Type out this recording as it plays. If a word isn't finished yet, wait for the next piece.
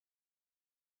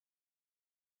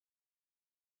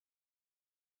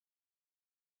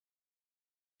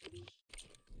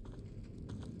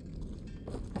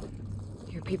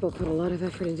Your people put a lot of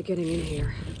effort into getting in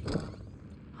here.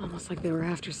 Almost like they were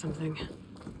after something.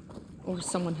 Or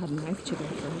someone had a knife to their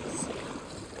throats.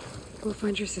 We'll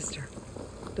find your sister.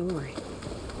 Don't worry.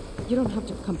 You don't have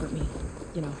to comfort me,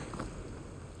 you know.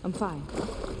 I'm fine.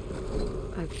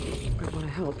 I want to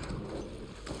help.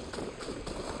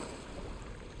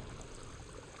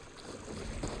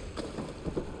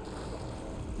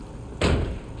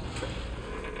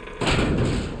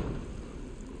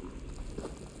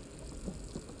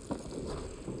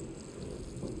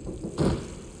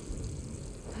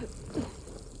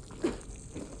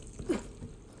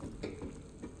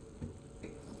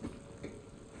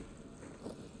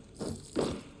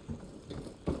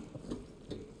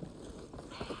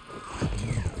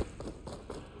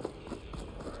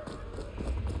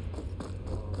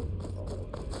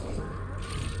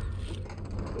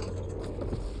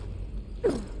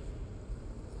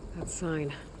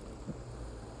 Sign.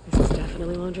 This is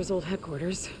definitely Londra's old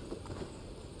headquarters.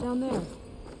 Down there.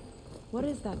 What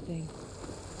is that thing?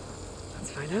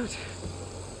 Let's find out.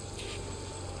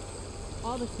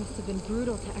 All this must have been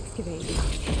brutal to excavate.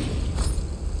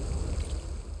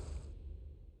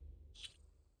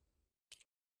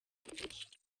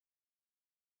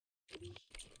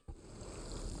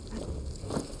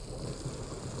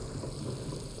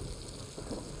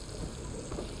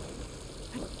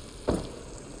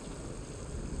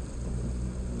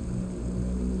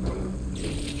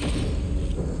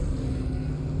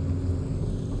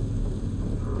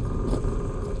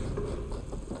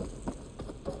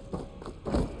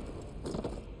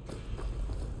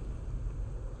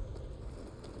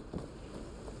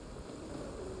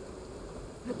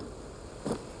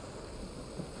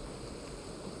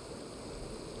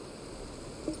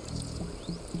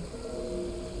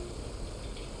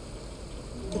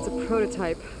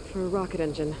 Prototype for a rocket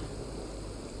engine.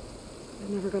 It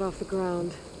never got off the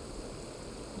ground.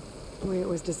 The way it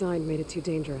was designed made it too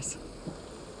dangerous.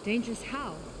 Dangerous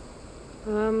how?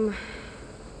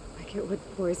 Like it would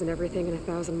poison everything in a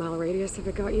 1,000-mile radius if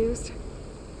it got used.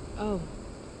 Oh.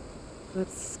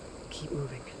 Let's keep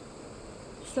moving.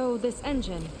 So this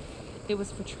engine, it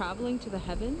was for traveling to the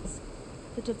heavens?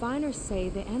 The diviners say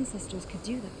the ancestors could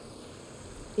do that.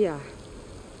 Yeah.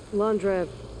 Londra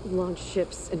launched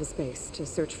ships into space to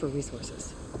search for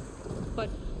resources. But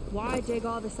why dig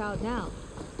all this out now?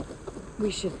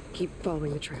 We should keep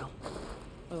following the trail.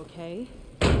 Okay.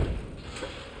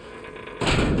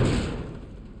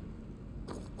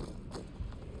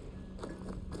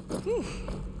 Whew.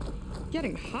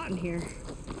 Getting hot in here.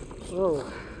 Whoa.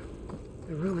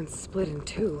 The ruins split in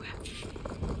two.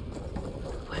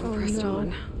 When pressed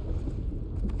on.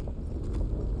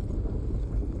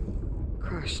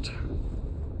 Crushed.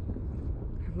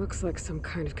 It looks like some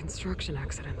kind of construction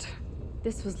accident.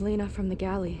 This was Lena from the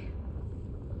galley.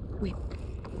 We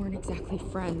weren't exactly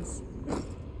friends.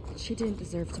 She didn't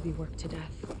deserve to be worked to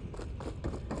death.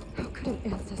 How could an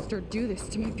ancestor do this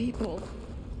to my people?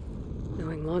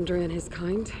 Knowing Londra and his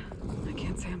kind, I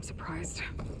can't say I'm surprised.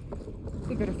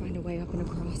 We better find a way up and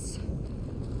across.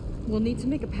 We'll need to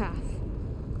make a path.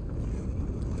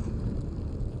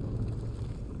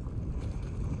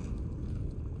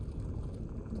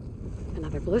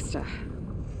 Another ballista.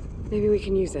 Maybe we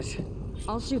can use it.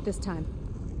 I'll shoot this time.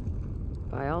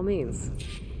 By all means.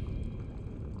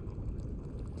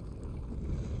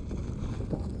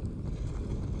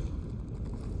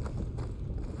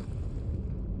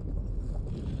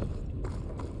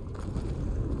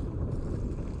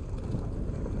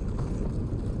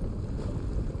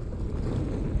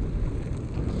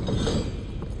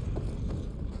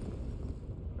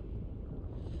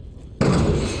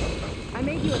 I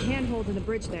made you a handhold in the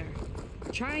bridge there.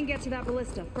 Try and get to that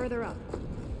ballista further up.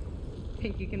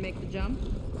 Think you can make the jump?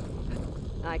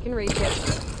 I can reach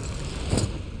it.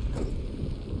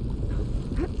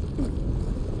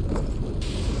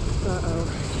 Uh-oh.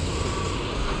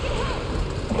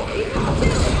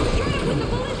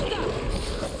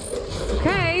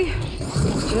 Okay.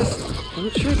 Just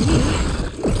don't trip me.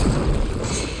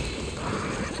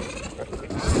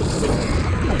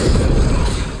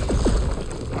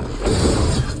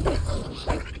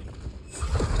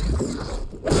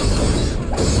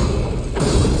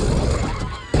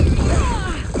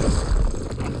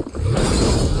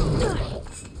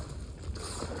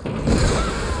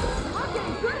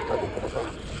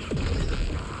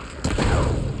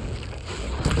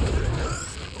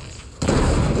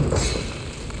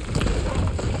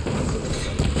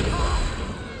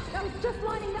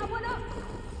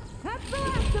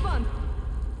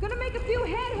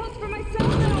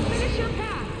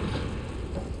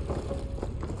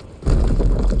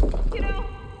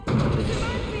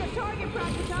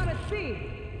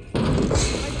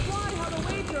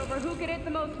 could hit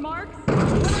the most marks, then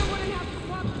I wouldn't have to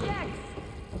swap decks.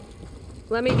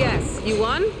 Let me guess, you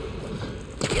won? You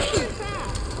were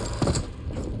fast.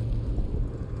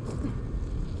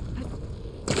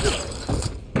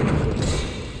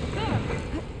 There,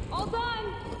 all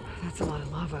done. That's a lot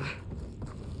of lava.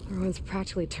 The ruins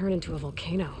practically turned into a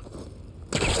volcano.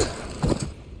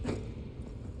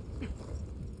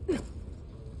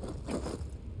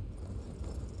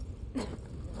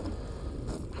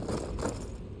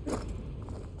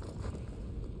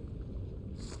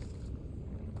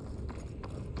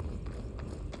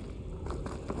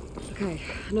 Okay,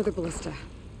 another ballista.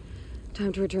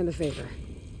 Time to return the favor.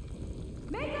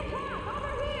 Make a path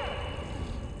over here.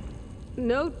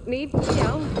 No need to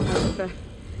yell. I've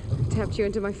tapped you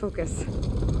into my focus.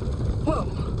 Whoa.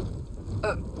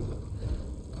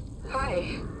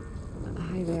 Hi.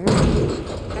 Hi there.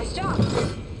 Nice job.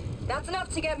 That's enough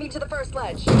to get me to the first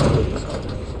ledge.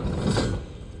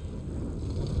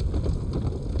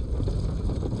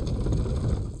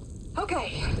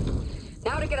 Okay.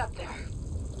 Now to get up there.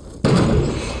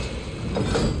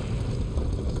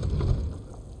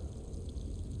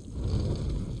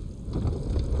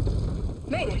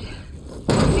 Made it.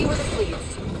 Let's see where this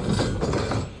leads.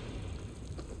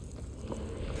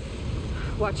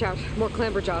 Watch out, more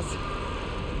clamberjaws.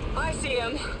 I see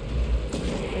him.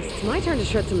 It's my turn to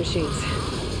shred some machines.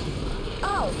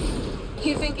 Oh,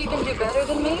 you think you can do better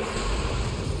than me?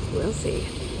 We'll see.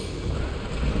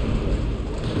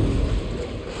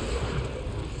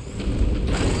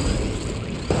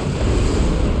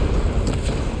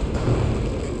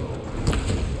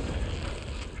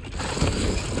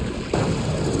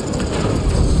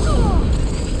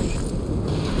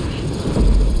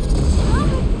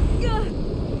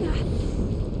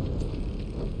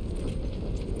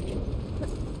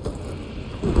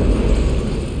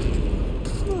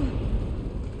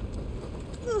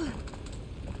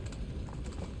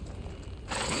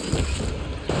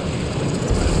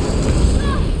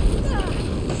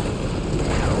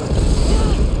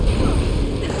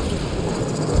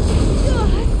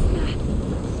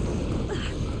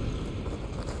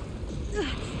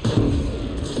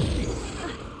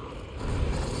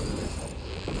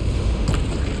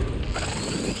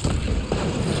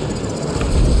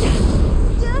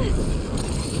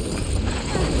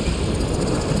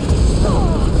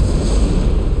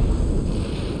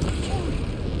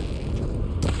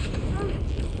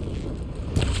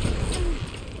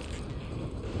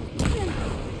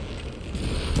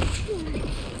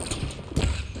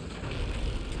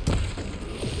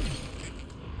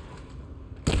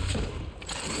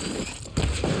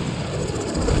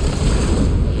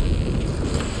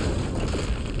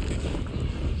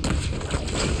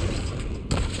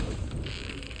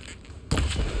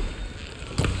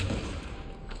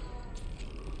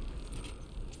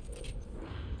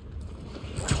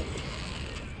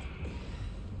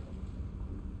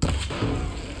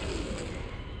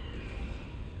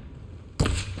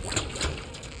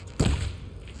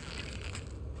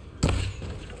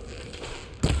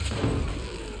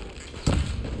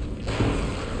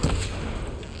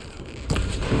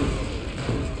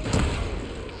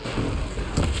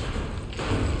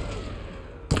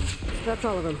 That's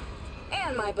all of them.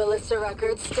 And my ballista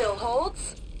record still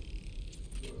holds.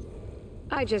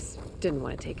 I just didn't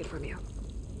want to take it from you.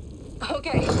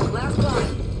 Okay, last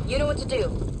climb. You know what to do.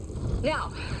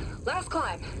 Now, last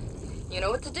climb. You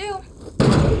know what to do.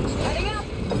 Heading up.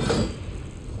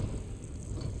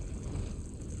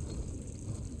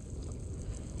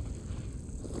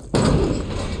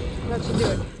 That should do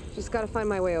it. Just gotta find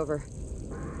my way over.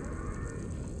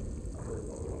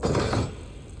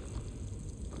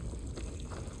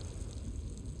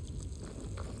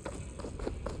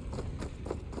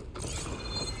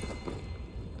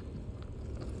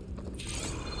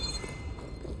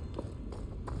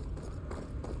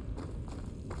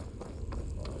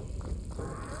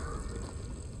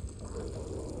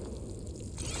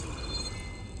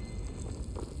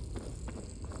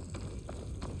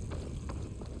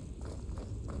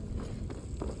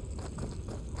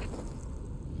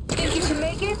 Think you can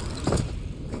make it?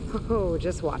 Oh,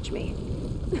 just watch me.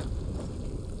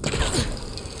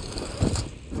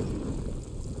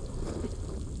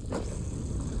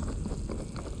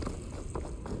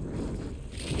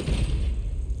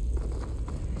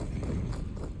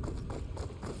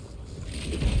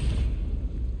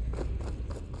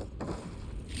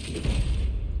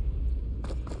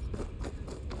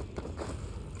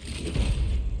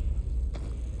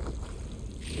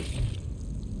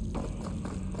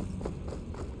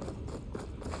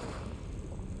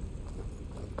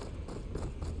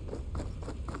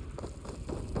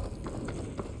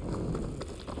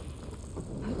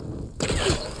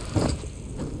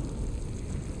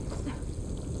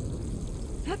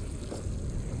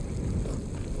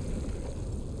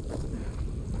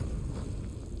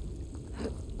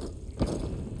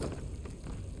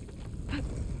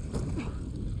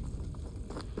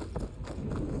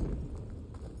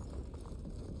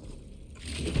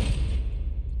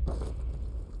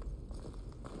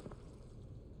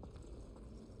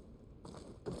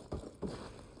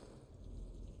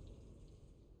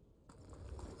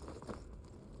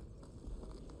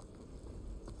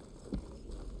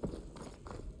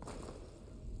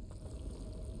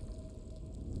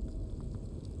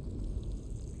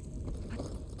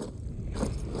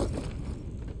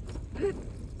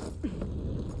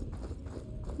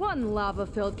 One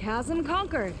lava-filled chasm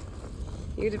conquered.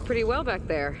 You did pretty well back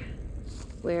there.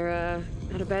 We're,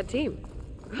 not a bad team.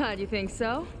 Glad you think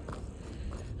so.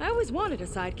 I always wanted a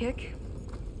sidekick.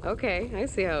 Okay, I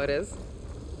see how it is.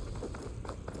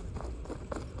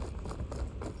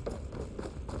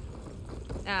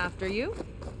 After you.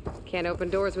 Can't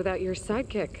open doors without your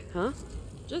sidekick, huh?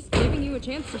 Just giving you a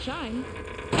chance to shine.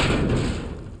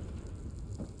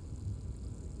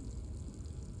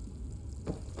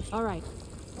 All right,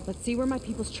 let's see where my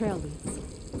people's trail leads.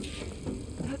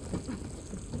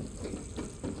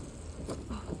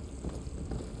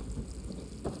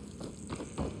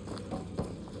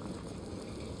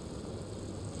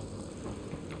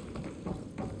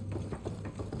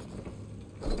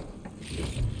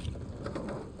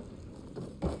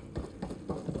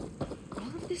 All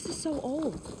of this is so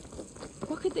old.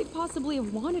 What could they possibly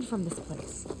have wanted from this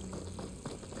place?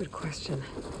 Good question.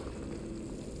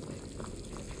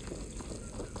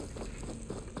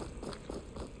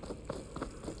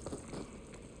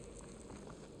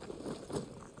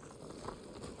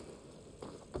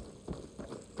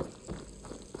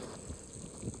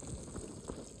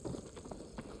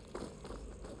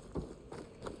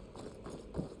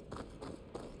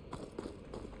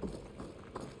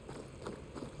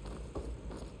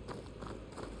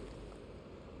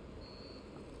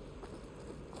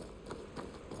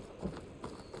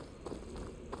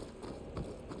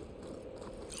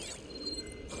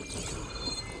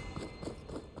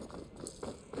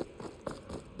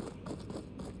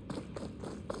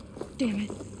 Damn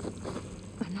it.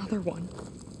 Another one.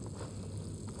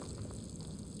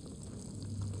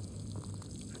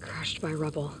 Crushed by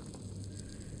rubble.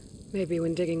 Maybe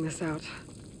when digging this out.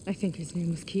 I think his name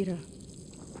was Kira.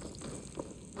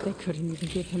 They couldn't even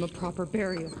give him a proper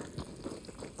burial.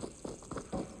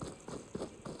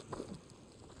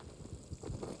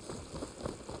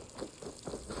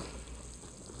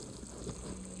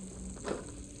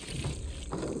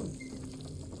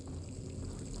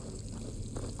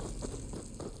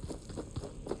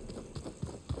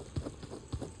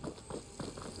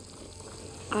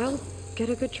 I'll get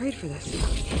a good trade for this.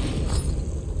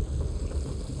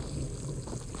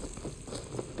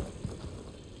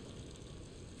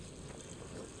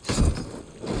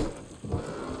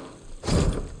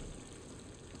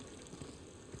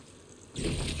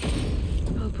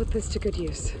 I'll put this to good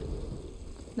use.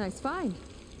 Nice find.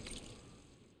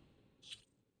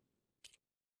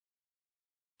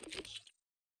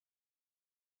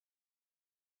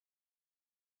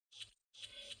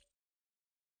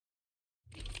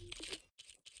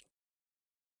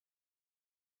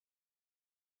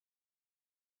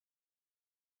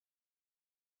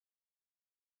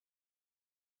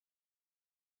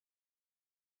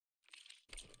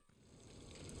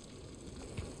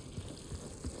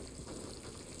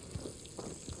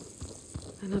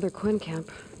 Another Quen camp.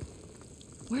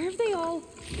 Where have they all...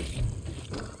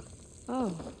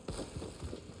 Oh.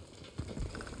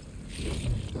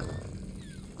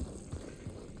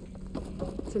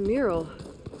 It's a mural.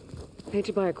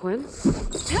 Painted by a Quen?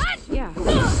 Yeah.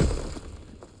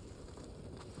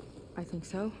 I think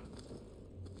so.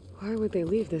 Why would they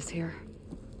leave this here?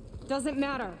 Doesn't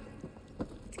matter.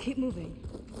 Let's keep moving.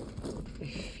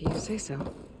 If you say so.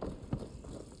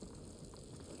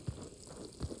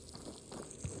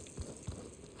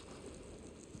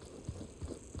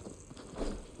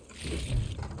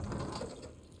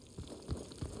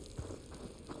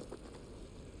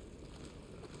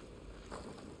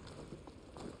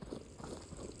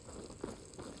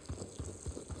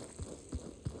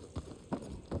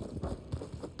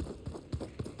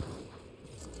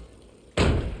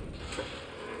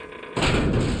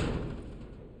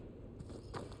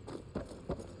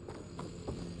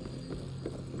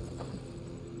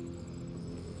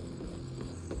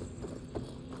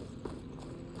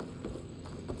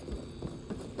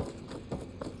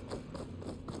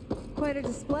 Quite a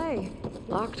display.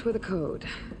 Locked with a code.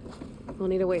 We'll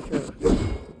need a way through.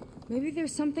 Maybe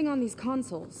there's something on these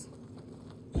consoles.